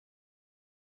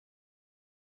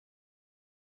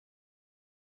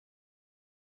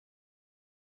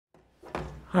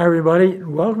Hi, everybody,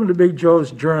 and welcome to Big Joe's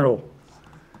Journal.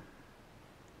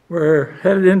 We're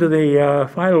headed into the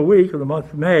final week of the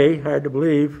month of May. Hard to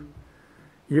believe.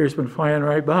 The year's been flying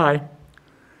right by.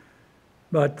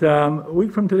 But a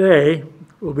week from today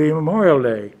will be Memorial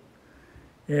Day.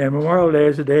 And Memorial Day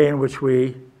is a day in which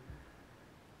we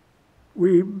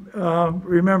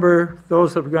remember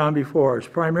those that have gone before us,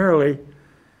 primarily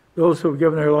those who have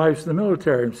given their lives to the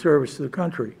military in service to the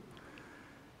country.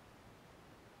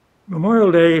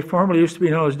 Memorial Day formerly used to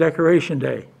be known as Decoration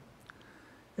Day.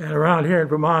 And around here in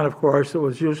Vermont, of course, it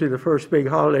was usually the first big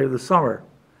holiday of the summer.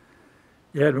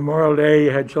 You had Memorial Day,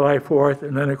 you had July 4th,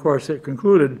 and then, of course, it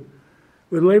concluded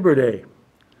with Labor Day.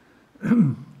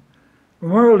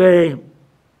 Memorial Day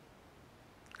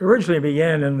originally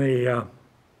began in the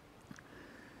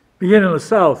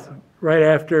South right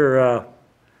after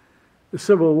the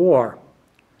Civil War,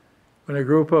 when a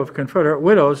group of Confederate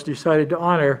widows decided to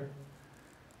honor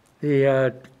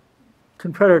the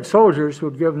Confederate soldiers who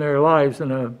had given their lives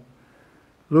in a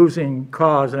losing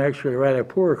cause, and actually a rather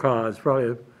poor cause, probably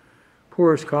the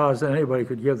poorest cause that anybody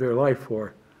could give their life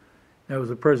for. That was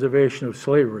the preservation of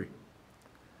slavery.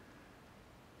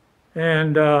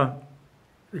 And the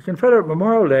Confederate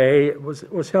Memorial Day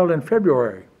was held in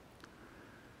February.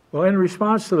 Well, in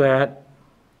response to that,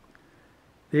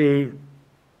 the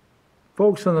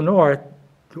folks in the North,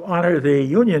 to honor the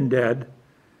Union dead,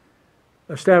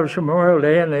 established Memorial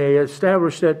Day, and they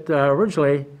established it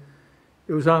originally,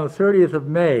 it was on the 30th of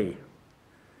May.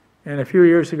 And a few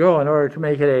years ago, in order to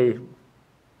make it a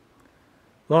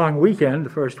long weekend, the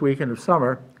first weekend of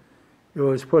summer, it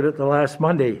was put at the last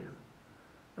Monday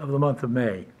of the month of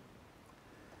May.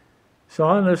 So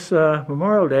on this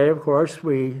Memorial Day, of course,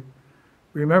 we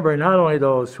remember not only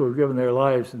those who have given their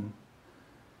lives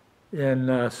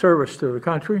in service to the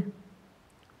country,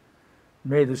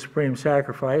 made the supreme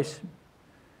sacrifice,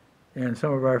 and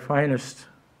some of our finest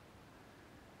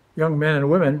young men and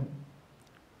women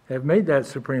have made that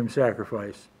supreme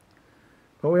sacrifice.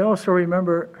 But we also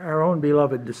remember our own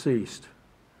beloved deceased,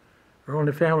 our own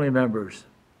family members,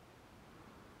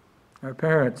 our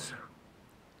parents,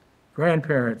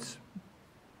 grandparents,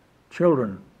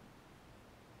 children.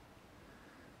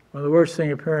 Well, the worst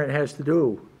thing a parent has to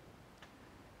do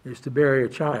is to bury a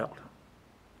child.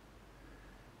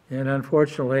 And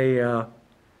unfortunately,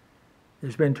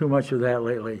 there's been too much of that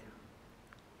lately.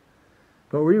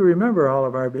 But we remember all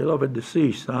of our beloved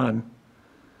deceased on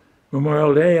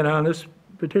Memorial Day, and on this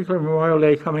particular Memorial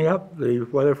Day coming up, the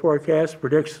weather forecast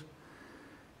predicts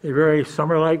a very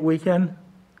summer-like weekend,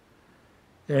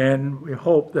 and we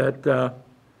hope that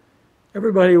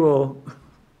everybody will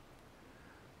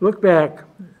look back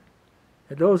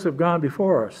at those who have gone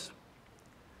before us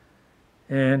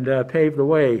and pave the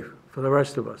way for the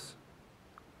rest of us.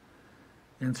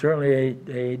 And certainly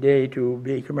a day to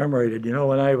be commemorated. You know,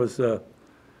 when I was a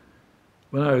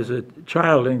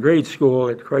child in grade school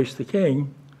at Christ the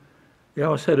King, we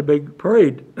always had a big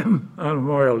parade on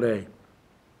Memorial Day.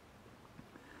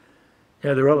 You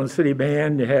had the Rutland City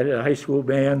Band, you had high school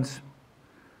bands,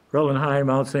 Rutland High,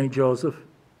 Mount St. Joseph.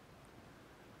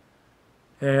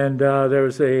 And there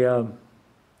was a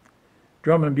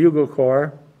drum and bugle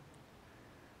corps.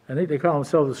 I think they call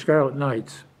themselves the Scarlet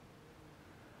Knights.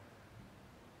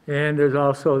 And there's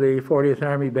also the 40th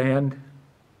Army Band,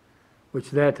 which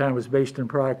at that time was based in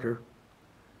Proctor.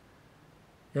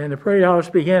 And the parade house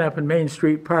began up in Main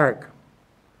Street Park.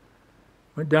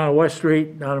 Went down West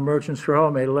Street, down to Merchants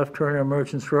Row, made a left turn on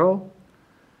Merchants Row.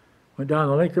 Went down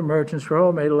the length of Merchants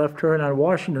Row, made a left turn on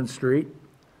Washington Street.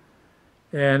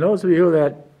 And those of you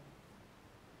that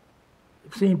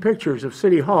have seen pictures of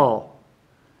City Hall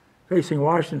facing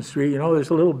Washington Street, you know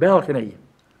there's a little balcony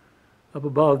up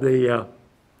above the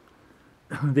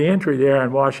entry there on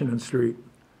Washington Street.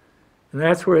 And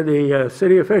that's where the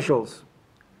city officials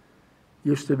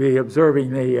used to be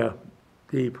observing the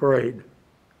parade.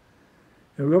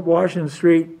 And we go up Washington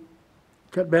Street,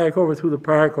 cut back over through the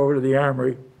park, over to the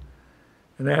Armory,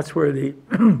 and that's where the,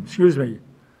 the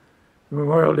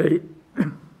Memorial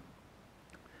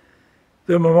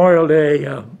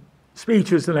Day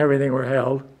speeches and everything were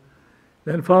held.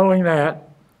 Then following that,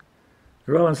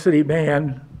 the Rutland City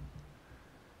Band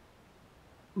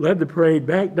led the parade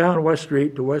back down West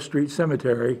Street to West Street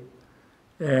Cemetery,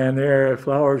 and there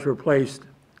flowers were placed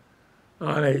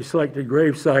on a selected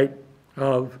gravesite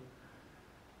of,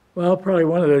 well, probably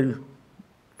one of the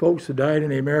folks who died in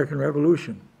the American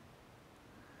Revolution.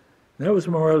 And that was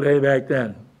Memorial Day back then.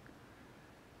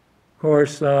 Of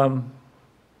course, back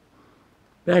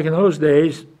in those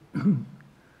days,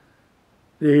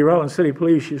 the Rutland City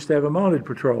Police used to have a mounted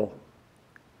patrol.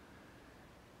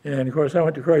 And of course, I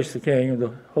went to Christ the King and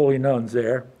the holy nuns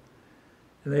there.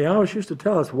 And they always used to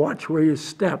tell us, watch where you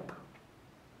step.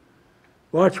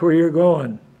 Watch where you're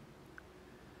going.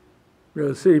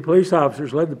 The city police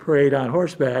officers led the parade on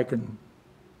horseback, and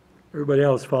everybody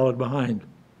else followed behind.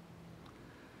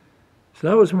 So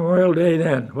that was Memorial Day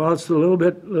then. Well, it's a little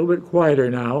bit quieter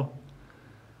now.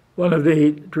 One of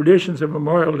the traditions of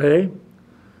Memorial Day,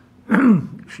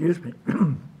 excuse me,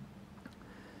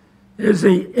 is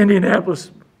the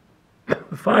Indianapolis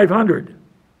 500.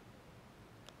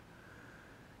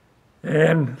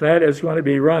 And that is going to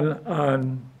be run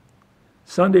on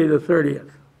Sunday the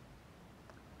 30th.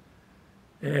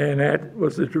 And that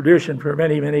was the tradition for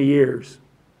many, many years.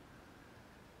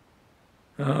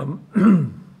 So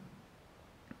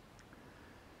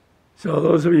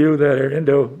those of you that are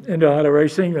into auto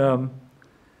racing,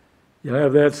 you'll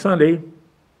have that Sunday.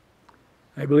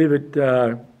 I believe it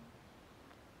the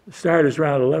start is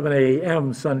around 11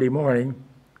 a.m. Sunday morning.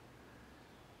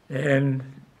 And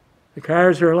the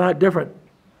cars are a lot different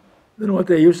than what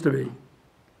they used to be.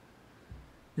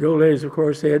 The old days, of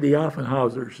course, they had the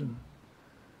Offenhausers.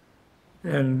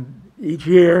 And each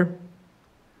year,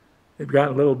 they've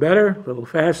gotten a little better, a little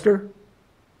faster.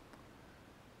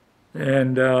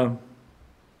 And, well,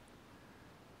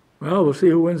 we'll see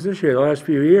who wins this year. The last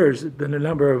few years, there's been a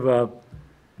number of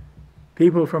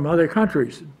people from other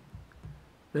countries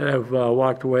that have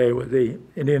walked away with the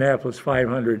Indianapolis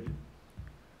 500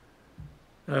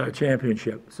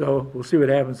 championship. So we'll see what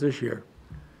happens this year.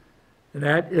 And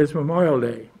that is Memorial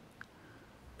Day.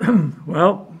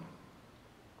 Well,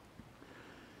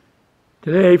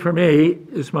 today for me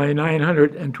is my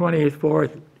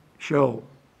 924th show.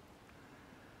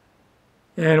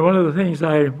 And one of the things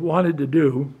I wanted to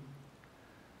do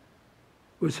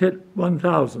was hit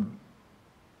 1,000.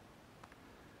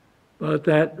 But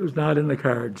that was not in the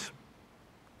cards.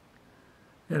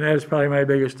 And that is probably my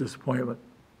biggest disappointment.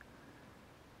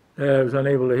 I was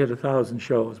unable to hit 1,000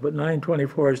 shows, but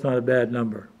 924 is not a bad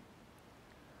number.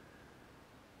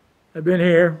 I've been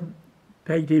here,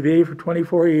 PEG TV, for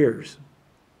 24 years.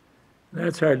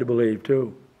 That's hard to believe,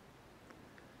 too.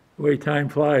 The way time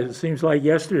flies, it seems like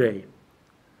yesterday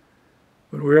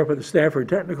when we were up at the Stafford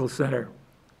Technical Center.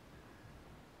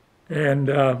 And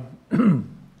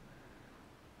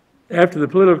after the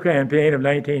political campaign of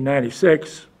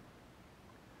 1996,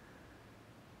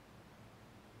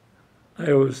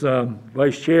 I was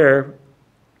vice chair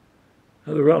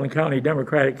of the Rutland County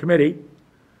Democratic Committee.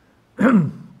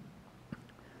 And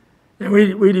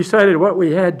we decided what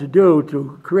we had to do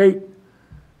to create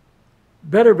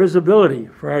better visibility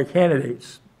for our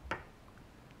candidates,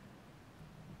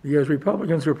 because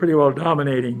Republicans were pretty well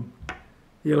dominating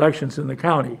the elections in the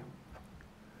county.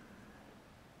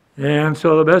 And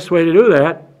so the best way to do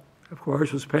that, of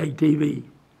course, was PEG TV.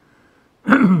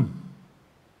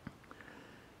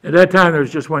 At that time, there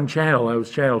was just one channel. That was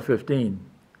Channel 15.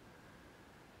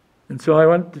 And so I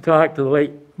went to talk to the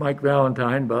late Mike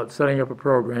Valentine about setting up a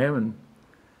program, and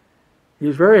he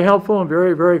was very helpful and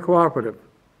very, very cooperative.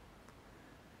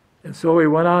 And so we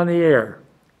went on the air.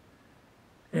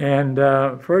 And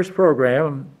first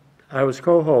program, I was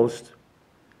co-host.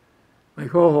 My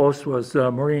co-host was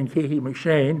Maureen Kiki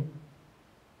McShane.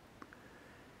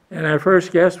 And our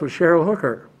first guest was Cheryl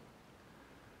Hooker.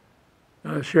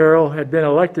 Cheryl had been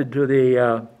elected to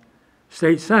the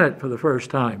state senate for the first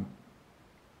time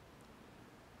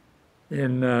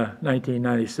in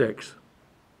 1996.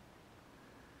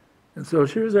 And so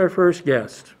she was our first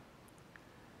guest.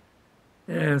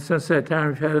 And since that time,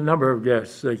 we've had a number of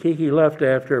guests. Kiki left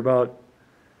after about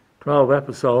 12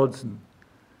 episodes, and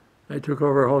I took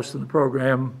over hosting the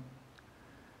program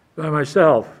by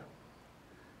myself.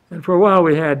 And for a while,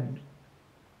 we had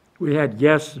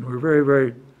guests, and we're very,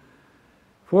 very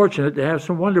fortunate to have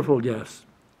some wonderful guests.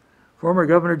 Former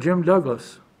Governor Jim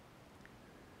Douglas,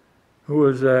 who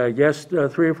was a guest 3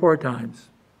 or 4 times.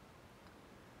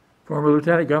 Former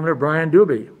Lieutenant Governor Brian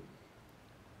Doobie.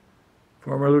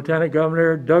 Former Lieutenant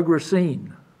Governor Doug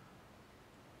Racine.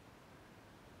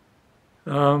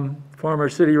 Former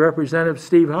City Representative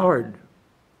Steve Howard.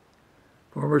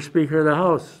 Former Speaker of the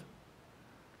House,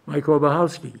 Mike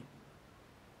Obahowski.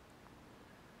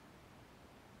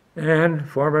 And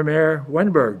former Mayor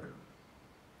Wenberg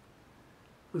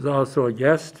was also a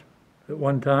guest at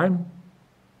one time.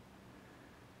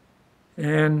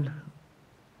 And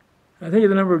I think of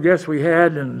the number of guests we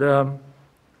had, and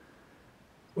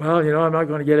well, you know, I'm not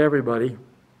going to get everybody,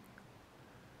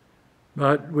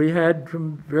 but we had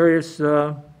from various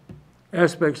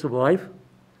aspects of life.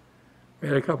 We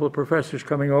had a couple of professors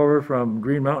coming over from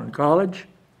Green Mountain College,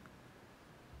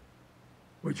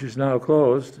 which is now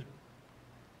closed,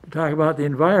 to talk about the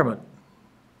environment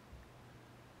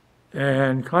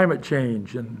and climate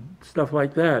change and stuff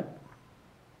like that.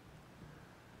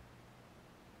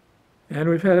 And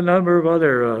we've had a number of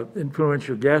other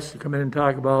influential guests to come in and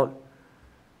talk about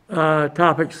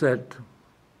topics that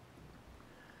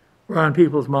were on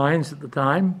people's minds at the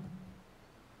time.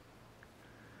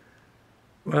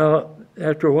 Well,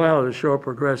 after a while, the show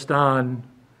progressed on.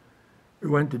 We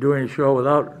went to doing a show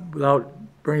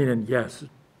without bringing in guests,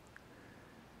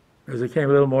 because it became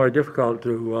a little more difficult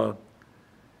to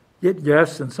get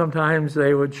guests, and sometimes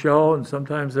they would show, and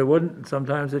sometimes they wouldn't, and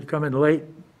sometimes they'd come in late.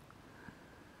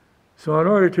 So in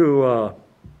order to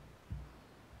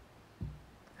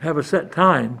have a set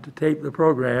time to tape the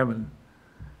program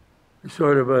and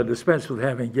sort of dispense with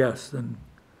having guests, and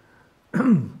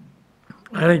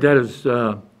I think that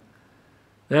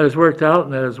has worked out,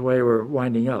 and that is the way we're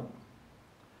winding up.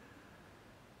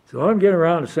 So I'm getting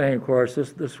around to saying, of course,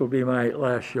 this will be my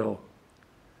last show.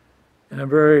 And I'm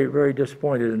very, very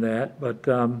disappointed in that. But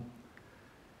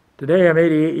today I'm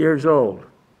 88 years old.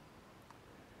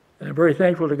 And I'm very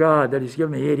thankful to God that He's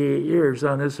given me 88 years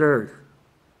on this earth.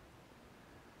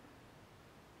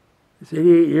 It's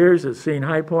 88 years that's seen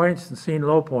high points and seen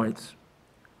low points,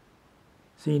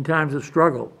 seen times of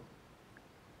struggle,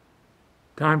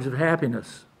 times of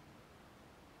happiness,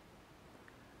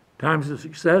 times of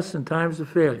success and times of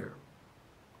failure,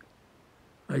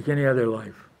 like any other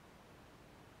life.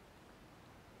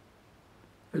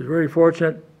 I was very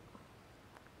fortunate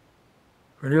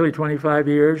for nearly 25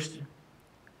 years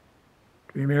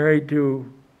to be married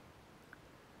to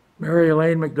Mary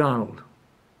Elaine McDonald.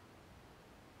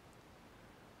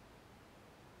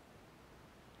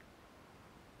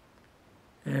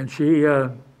 And she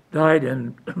died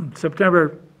in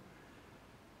September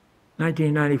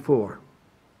 1994.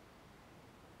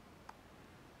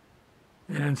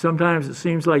 And sometimes it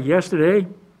seems like yesterday,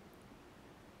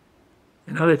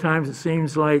 and other times it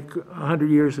seems like 100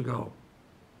 years ago.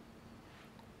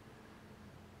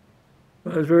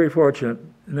 I was very fortunate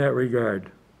in that regard.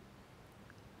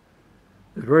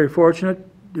 I was very fortunate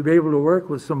to be able to work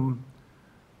with some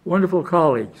wonderful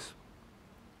colleagues.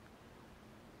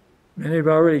 Many have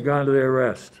already gone to their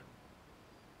rest.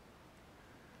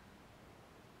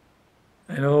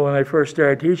 I know when I first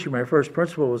started teaching, my first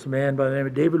principal was a man by the name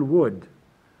of David Wood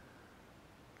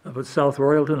up at South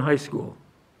Royalton High School.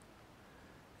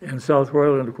 And South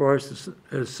Royalton, of course,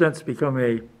 has since become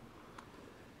a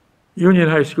Union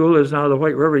High School. It is now the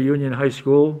White River Union High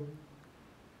School,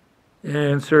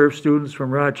 and serves students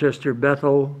from Rochester,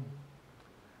 Bethel,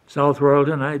 South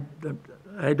Royalton.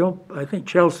 I think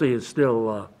Chelsea is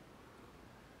still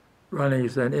running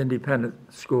as an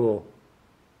independent school.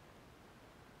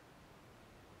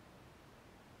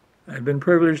 I've been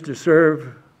privileged to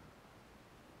serve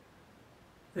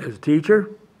as a teacher.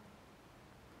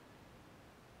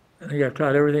 I think I've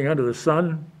taught everything under the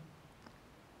sun.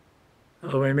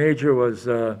 Although my major was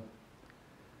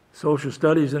social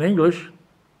studies and English,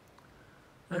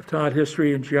 I've taught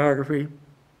history and geography,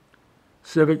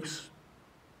 civics,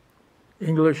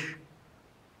 English,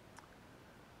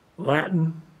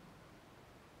 Latin.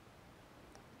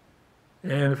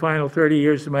 And the final 30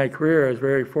 years of my career, I was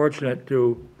very fortunate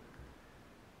to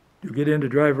get into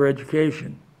driver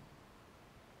education.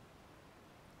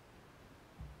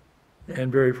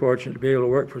 And very fortunate to be able to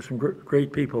work for some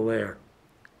great people there.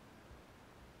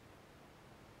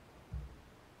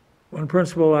 One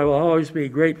principal I will always be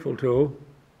grateful to,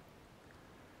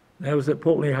 that was at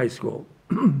Poultney High School.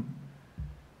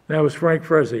 That was Frank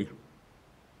Frezzi,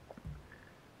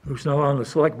 who's now on the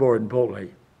select board in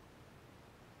Poultney.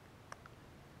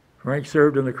 Frank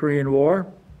served in the Korean War.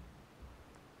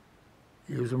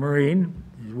 He was a Marine.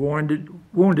 He was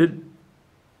wounded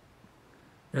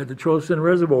at the Chosin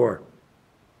Reservoir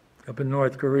up in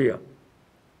North Korea.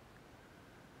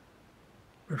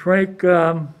 But Frank was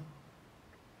a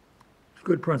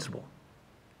good principal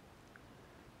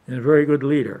and a very good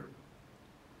leader,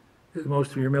 as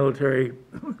most of your military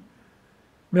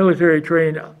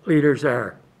trained leaders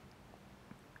are.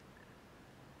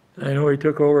 I know he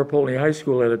took over Poultney High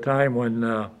School at a time when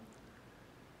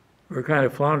we were kind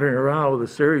of floundering around with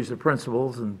a series of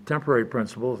principals and temporary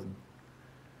principals. And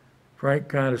Frank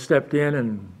kind of stepped in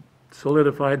and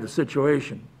solidified the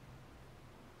situation.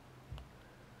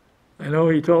 I know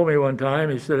he told me one time,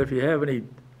 he said, if you have any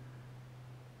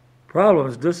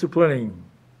problems disciplining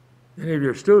any of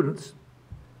your students,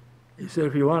 he said,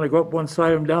 if you want to go up one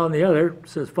side of them, down the other, he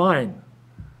says, fine.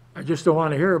 I just don't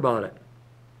want to hear about it.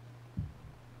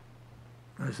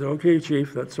 I said, okay,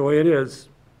 Chief, that's the way it is.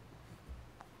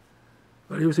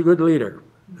 But he was a good leader,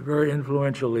 a very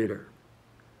influential leader.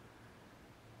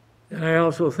 And I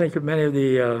also think of many of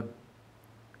the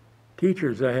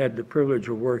teachers I had the privilege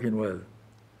of working with.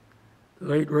 The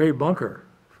late Ray Bunker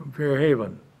from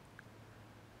Fairhaven.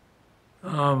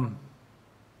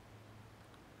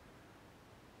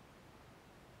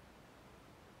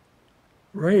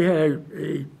 Ray had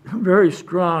a very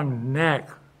strong knack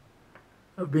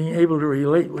of being able to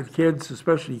relate with kids,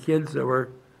 especially kids that were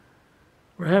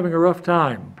having a rough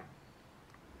time.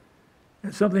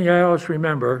 And something I always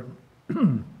remember,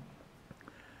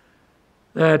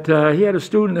 that he had a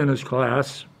student in his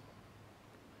class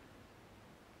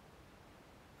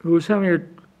who was having a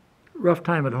rough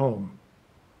time at home.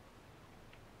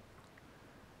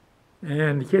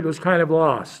 And the kid was kind of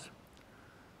lost.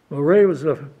 Well, Ray was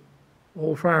an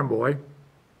old farm boy.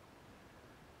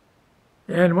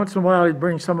 And once in a while, he'd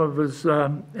bring some of his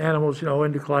animals,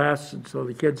 into class, and so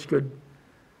the kids could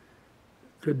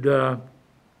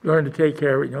learn to take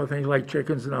care of it, things like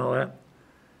chickens and all that.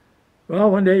 Well,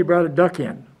 one day he brought a duck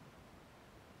in.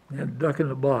 He had a duck in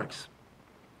the box.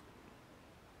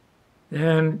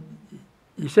 And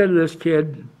he said to this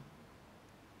kid,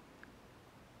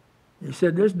 he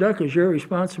said, "This duck is your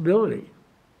responsibility."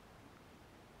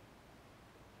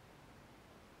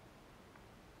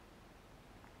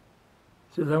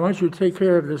 He says, "I want you to take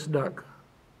care of this duck."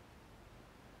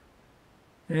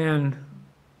 And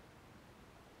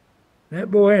that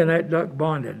boy and that duck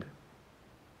bonded.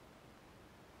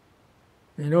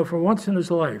 For once in his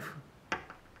life,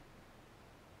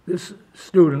 this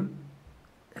student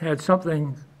had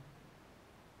something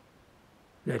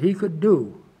that he could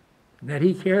do, and that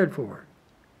he cared for.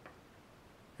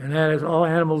 And that, as all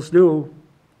animals do,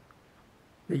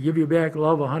 they give you back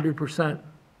love 100%.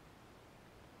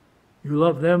 You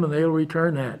love them and they'll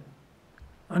return that.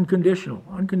 Unconditional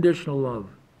love.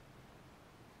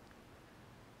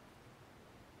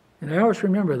 And I always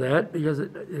remember that because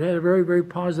it had a very, very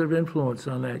positive influence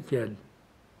on that kid.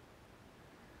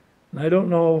 And I don't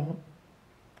know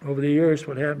over the years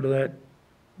what happened to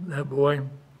that boy,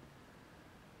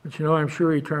 but I'm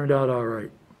sure he turned out all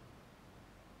right.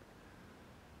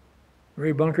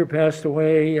 Ray Bunker passed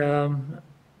away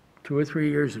 2 or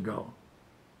 3 years ago.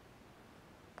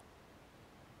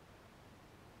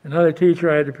 Another teacher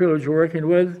I had the privilege of working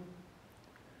with,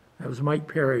 that was Mike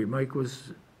Perry. Mike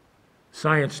was a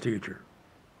science teacher.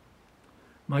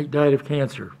 Mike died of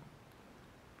cancer,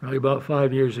 probably about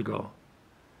 5 years ago.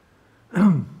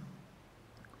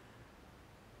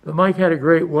 But Mike had a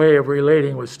great way of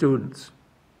relating with students.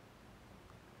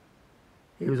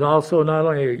 He was also not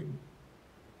only an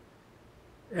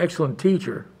excellent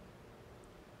teacher,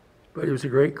 but he was a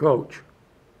great coach.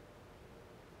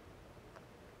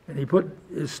 And he put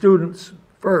his students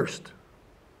first,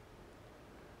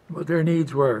 what their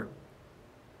needs were,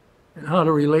 and how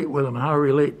to relate with them, how to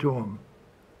relate to them.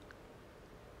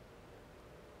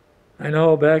 I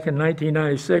know back in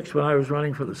 1996 when I was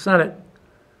running for the Senate,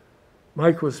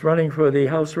 Mike was running for the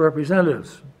House of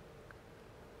Representatives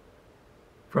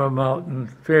from out in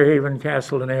Fairhaven,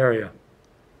 Castleton area.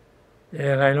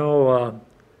 And I know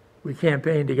we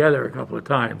campaigned together a couple of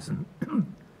times, and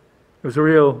it was a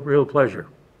real pleasure.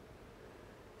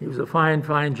 He was a fine,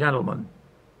 fine gentleman.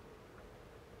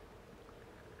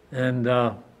 And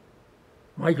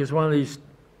Mike is one of these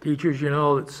teachers,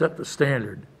 that set the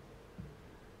standard.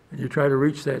 And you try to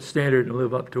reach that standard and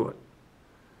live up to it.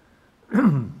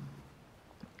 I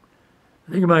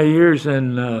think of my years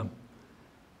in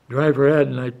driver ed,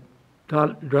 and I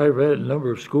taught driver ed at a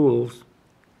number of schools.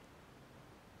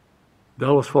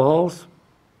 Bellows Falls,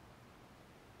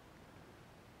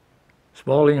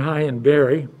 Spalding High in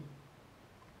Barry,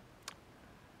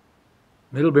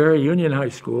 Middlebury Union High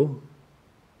School,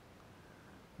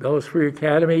 Bellows Free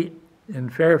Academy in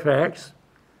Fairfax,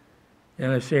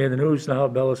 and I see in the news now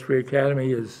Bellows Free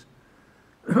Academy is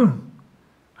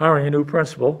hiring a new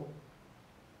principal.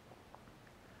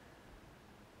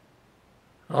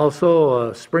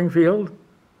 Also Springfield,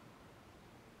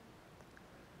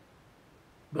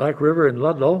 Black River in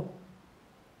Ludlow,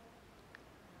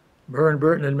 Burn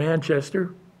Burton in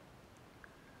Manchester,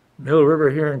 Mill River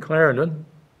here in Clarendon,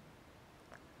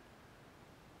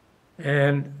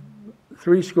 and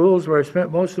 3 schools where I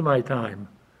spent most of my time.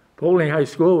 Polding High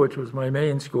School, which was my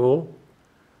main school,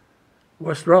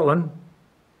 West Rutland,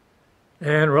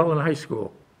 and Rutland High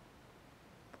School.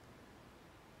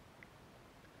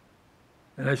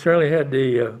 And I certainly had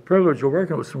the privilege of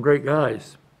working with some great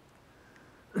guys.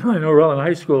 I know Rutland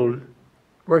High School,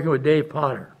 working with Dave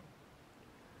Potter,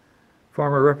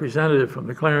 former representative from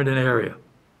the Clarendon area.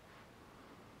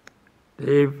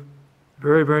 Dave,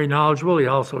 very, very knowledgeable. He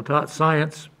also taught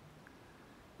science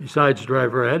besides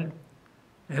driver ed,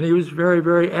 and he was very,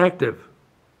 very active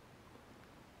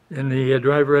in the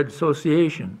Driver Ed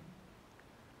Association.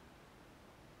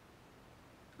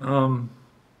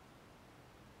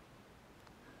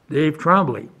 Dave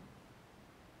Trombley.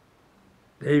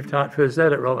 Dave taught phys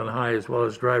ed at Rutland High as well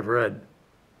as driver ed.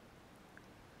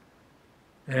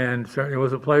 And certainly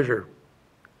was a pleasure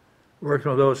working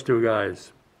with those two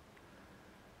guys.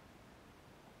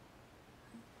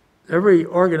 Every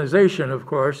organization, of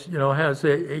course, has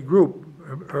a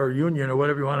group or union or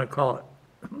whatever you want to call it.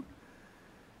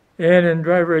 And in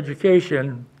driver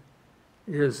education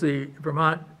is the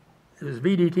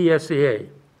VDTSCA,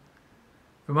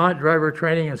 Vermont Driver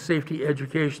Training and Safety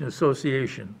Education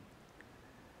Association.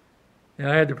 And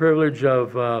I had the privilege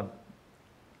of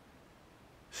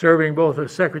serving both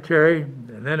as secretary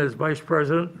and then as vice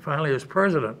president, and finally as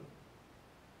president.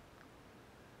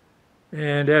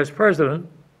 And as president,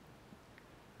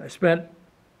 I spent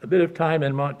a bit of time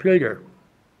in Montpelier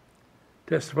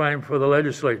testifying for the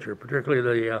legislature, particularly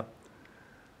the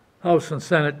House and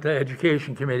Senate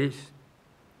Education Committees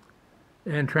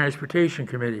and Transportation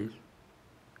Committees.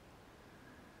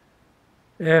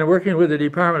 And working with the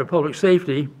Department of Public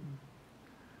Safety,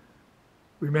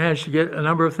 we managed to get a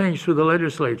number of things through the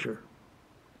legislature.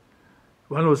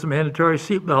 One was the mandatory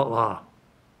seatbelt law,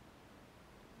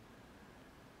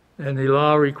 and the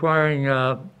law requiring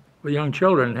the young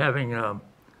children having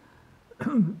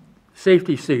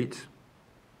safety seats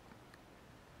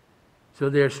so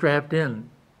they're strapped in.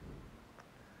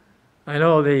 I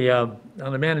know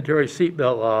on the mandatory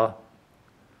seatbelt law,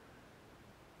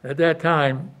 at that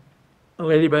time, a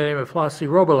lady by the name of Flossie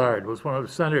Robillard was one of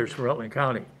the senators from Rutland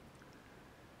County.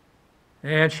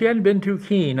 And she hadn't been too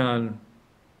keen on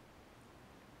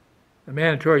the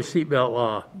mandatory seatbelt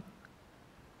law.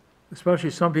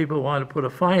 Especially some people wanted to put a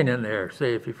fine in there.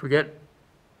 Say if you forget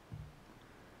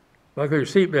buckle your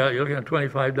seatbelt, you're looking at a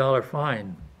 $25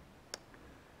 fine.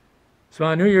 So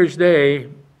on New Year's Day,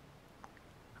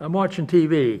 I'm watching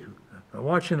TV. I'm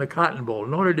watching the Cotton Bowl.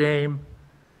 Notre Dame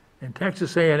and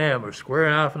Texas A&M are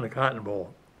squaring off in the Cotton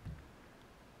Bowl.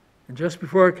 And just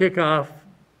before kickoff,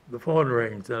 the phone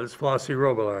rings, and it's Flossie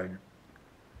Robillard.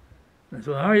 I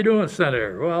said, how are you doing,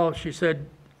 Senator? Well, she said,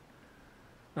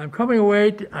 I'm coming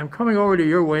over to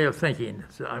your way of thinking.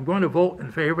 So I'm going to vote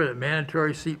in favor of the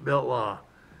mandatory seatbelt law.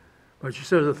 But she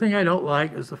said, the thing I don't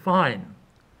like is the fine.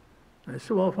 I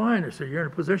said, well, fine. I said, you're in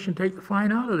a position to take the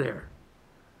fine out of there.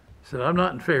 I said, I'm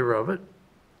not in favor of it.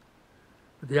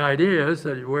 But the idea is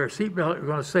that you wear a seatbelt, you're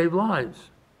going to save lives.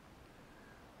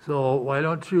 So why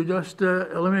don't you just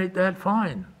eliminate that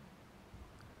fine?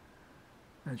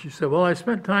 And she said, well, I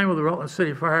spent time with the Rutland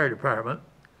City Fire Department.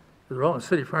 The Rutland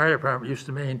City Fire Department used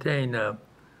to maintain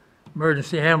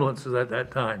emergency ambulances at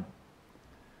that time.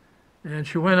 And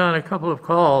she went on a couple of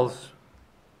calls,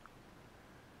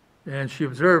 and she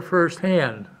observed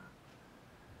firsthand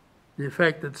the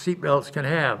effect that seatbelts can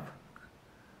have.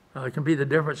 It can be the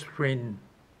difference between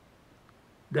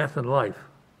death and life.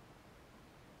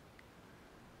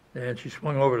 And she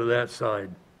swung over to that side.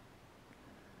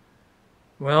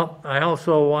 Well, I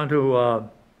also want to,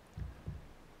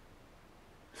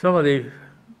 some of the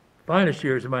finest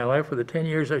years of my life were the 10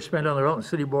 years I spent on the Rutland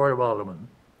City Board of Aldermen.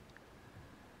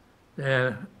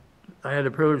 And I had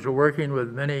the privilege of working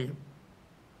with many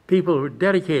people who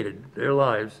dedicated their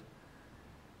lives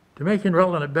to making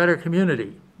Rutland a better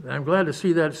community. And I'm glad to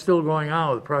see that still going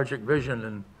on with Project Vision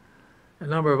and a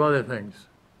number of other things.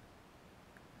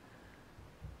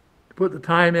 Put the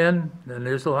time in, and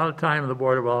there's a lot of time in the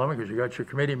Board of Aldermen because you got your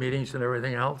committee meetings and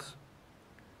everything else.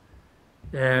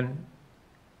 And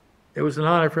it was an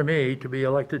honor for me to be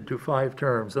elected to 5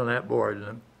 terms on that board. And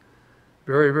I'm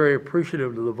very, very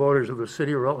appreciative to the voters of the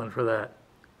city of Rutland for that.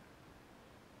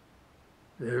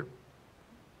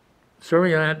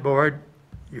 Serving on that board,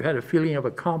 you had a feeling of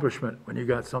accomplishment when you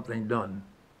got something done.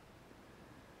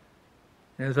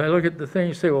 And as I look at the thing,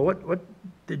 you say, well, what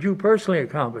did you personally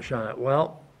accomplish on it?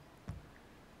 Well,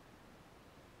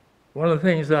 one of the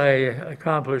things I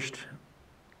accomplished,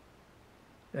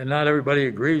 and not everybody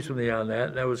agrees with me on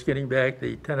that was getting back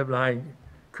the 10 of 9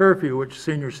 curfew, which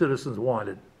senior citizens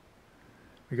wanted.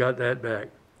 We got that back.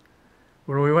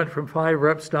 When we went from 5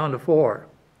 reps down to 4,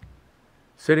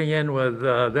 sitting in with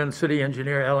then city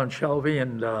engineer Alan Shelby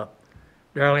and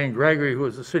Darlene Gregory, who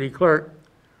was the city clerk,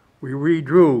 we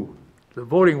redrew the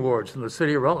voting wards in the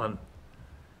city of Rutland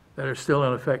that are still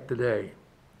in effect today.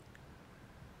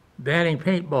 Banning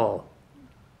paintball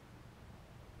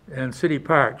in city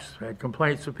parks. I had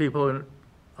complaints of people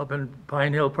up in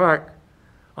Pine Hill Park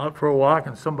out for a walk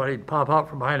and somebody would pop out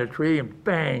from behind a tree and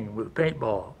bang with a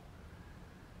paintball.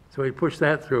 So we pushed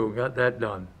that through and got that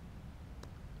done.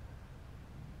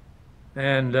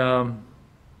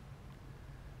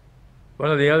 One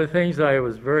of the other things I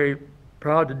was very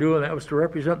proud to do, and that was to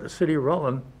represent the city of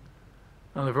Rutland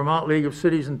on the Vermont League of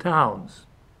Cities and Towns.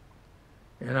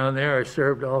 And on there, I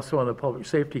served also on the Public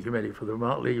Safety Committee for the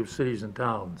Vermont League of Cities and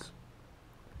Towns.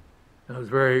 And I was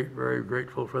very, very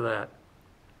grateful for that.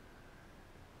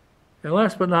 And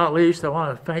last but not least, I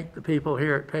want to thank the people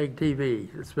here at PEG TV.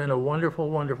 It's been a wonderful,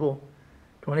 wonderful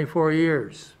 24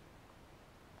 years.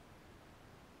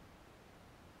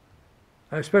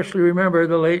 I especially remember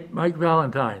the late Mike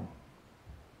Valentine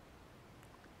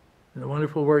and the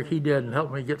wonderful work he did and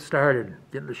helped me get started,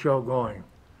 getting the show going.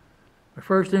 My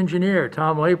first engineer,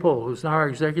 Tom Lapel, who's now our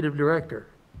executive director.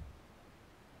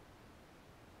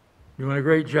 Doing a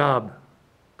great job.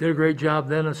 Did a great job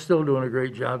then and still doing a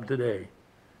great job today.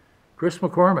 Chris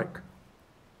McCormick.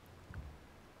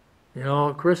 You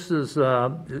know, Chris is,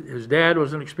 his dad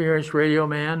was an experienced radio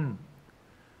man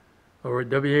over at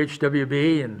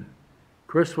WHWB, and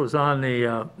Chris was on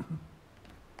the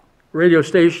radio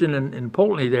station in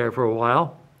Poultney there for a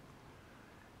while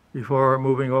before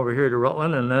moving over here to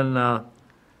Rutland, and then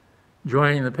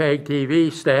joining the PEG TV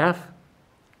staff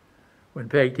when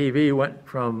PEG TV went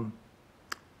from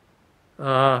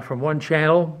one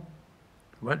channel,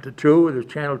 went to two, there's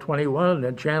Channel 21, and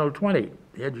then Channel 20,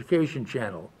 the education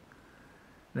channel.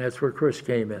 And that's where Chris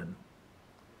came in.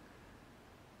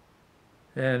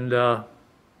 And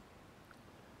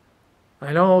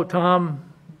I know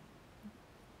Tom,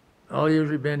 all the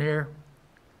years we've been here,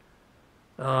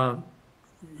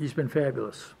 he's been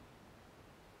fabulous.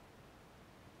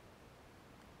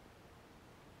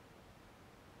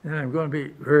 And I'm going to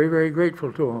be very, very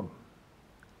grateful to him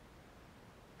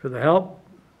for the help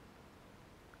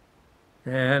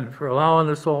and for allowing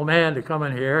this old man to come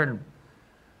in here and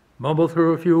mumble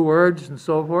through a few words and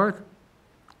so forth.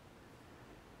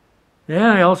 And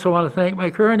I also want to thank my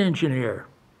current engineer,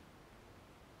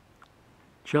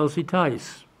 Chelsea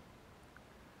Tice.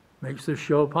 Makes this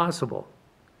show possible.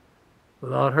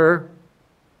 Without her,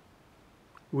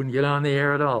 wouldn't get on the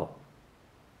air at all.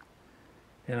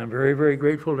 And I'm very, very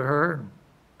grateful to her.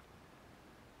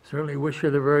 Certainly wish her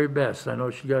the very best. I know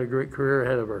she got a great career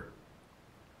ahead of her.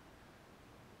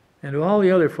 And to all the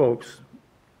other folks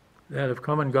that have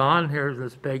come and gone, here's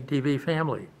this PEG TV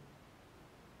family.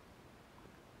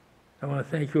 I want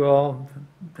to thank you all.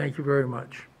 Thank you very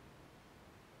much.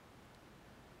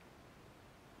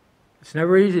 It's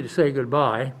never easy to say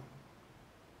goodbye.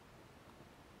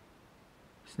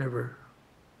 It's never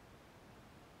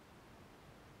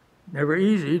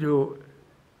easy to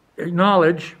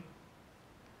acknowledge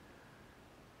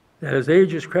that as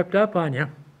age has crept up on you,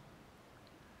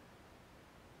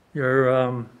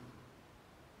 your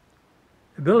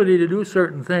ability to do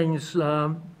certain things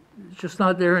is just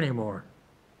not there anymore.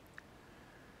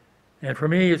 And for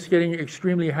me, it's getting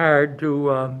extremely hard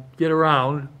to get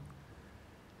around.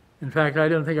 In fact, I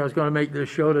didn't think I was going to make this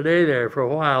show today there for a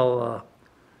while.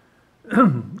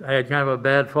 I had kind of a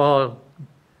bad fall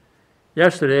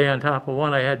yesterday on top of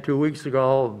one I had 2 weeks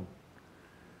ago,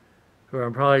 where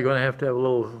I'm probably going to have a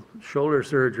little shoulder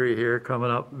surgery here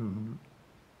coming up in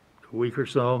a week or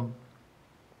so.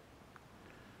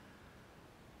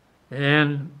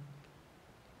 And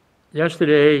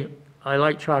yesterday, I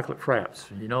like chocolate fraps.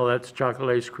 You know, that's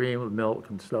chocolate ice cream with milk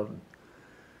and stuff.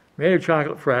 Made a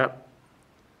chocolate frap.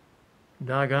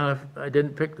 Doggone it, I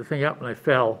didn't pick the thing up and I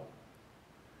fell.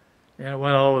 And it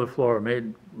went all over the floor. It made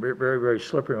it very, very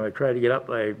slippery. When I tried to get up,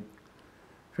 I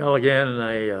fell again,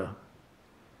 and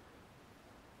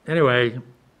anyway,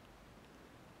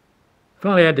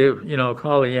 finally had to,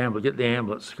 call the ambulance, get the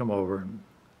ambulance to come over.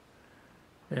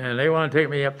 And they want to take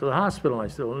me up to the hospital. I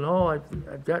said, well, no,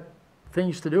 I've got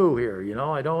things to do here,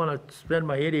 I don't want to spend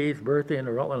my 88th birthday in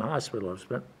the Rutland Hospital. I've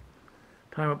spent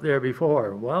time up there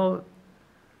before. Well,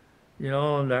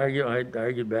 and I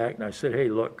argued back, and I said, hey,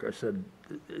 look, I said,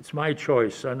 it's my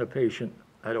choice. I'm the patient.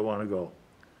 I don't want to go.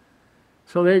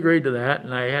 So they agreed to that,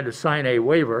 and I had to sign a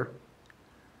waiver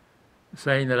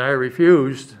saying that I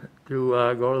refused to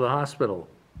go to the hospital.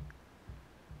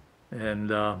 And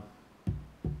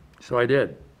so I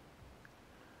did.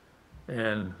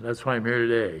 And that's why I'm here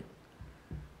today.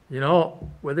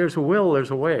 Where there's a will,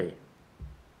 there's a way.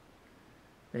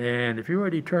 And if you are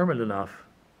determined enough,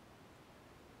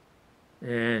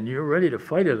 and you're ready to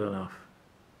fight it enough,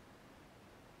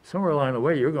 somewhere along the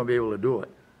way, you're going to be able to do it.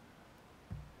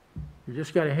 You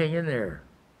just got to hang in there.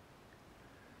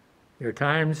 There are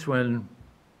times when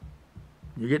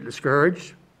you get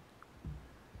discouraged.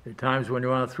 There are times when you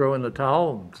want to throw in the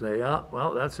towel and say, oh,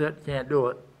 well, that's it, can't do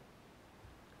it.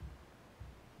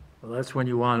 Well, that's when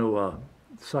you want to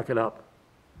suck it up.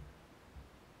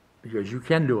 Because you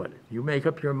can do it. You make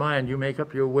up your mind, you make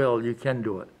up your will, you can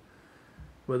do it.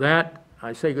 With that,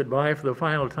 I say goodbye for the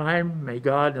final time. May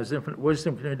God, in His infinite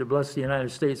wisdom, continue to bless the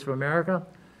United States of America.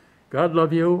 God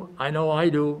love you. I know I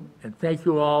do. And thank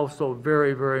you all so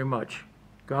very, very much.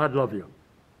 God love you.